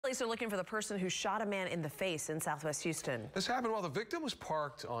Police are looking for the person who shot a man in the face in Southwest Houston. This happened while the victim was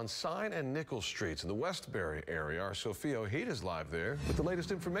parked on Sign and Nichols Streets in the Westbury area. Our Sophia Ojeda is live there with the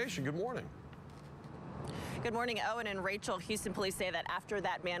latest information. Good morning. Good morning, Owen and Rachel. Houston police say that after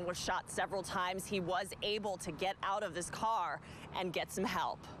that man was shot several times, he was able to get out of his car and get some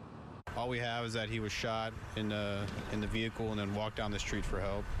help. All we have is that he was shot in the vehicle and then walked down the street for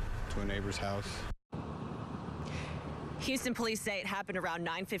help to a neighbor's house. Houston police say it happened around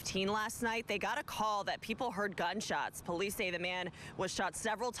 9:15 last night. They got a call that people heard gunshots. Police say the man was shot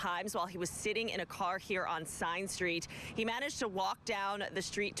several times while he was sitting in a car here on Sign Street. He managed to walk down the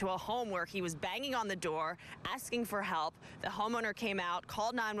street to a home where he was banging on the door, asking for help. The homeowner came out,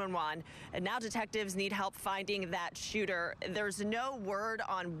 called 911, and now detectives need help finding that shooter. There's no word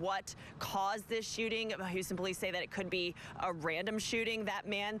on what caused this shooting. Houston police say that it could be a random shooting. That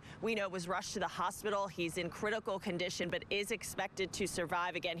man, we know, was rushed to the hospital. He's in critical condition, but is expected to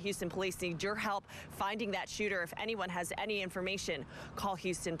survive. Again, Houston police need your help finding that shooter. If anyone has any information, call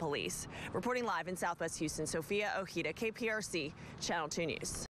Houston police. Reporting live in Southwest Houston, Sophia Ojeda, KPRC, Channel 2 News.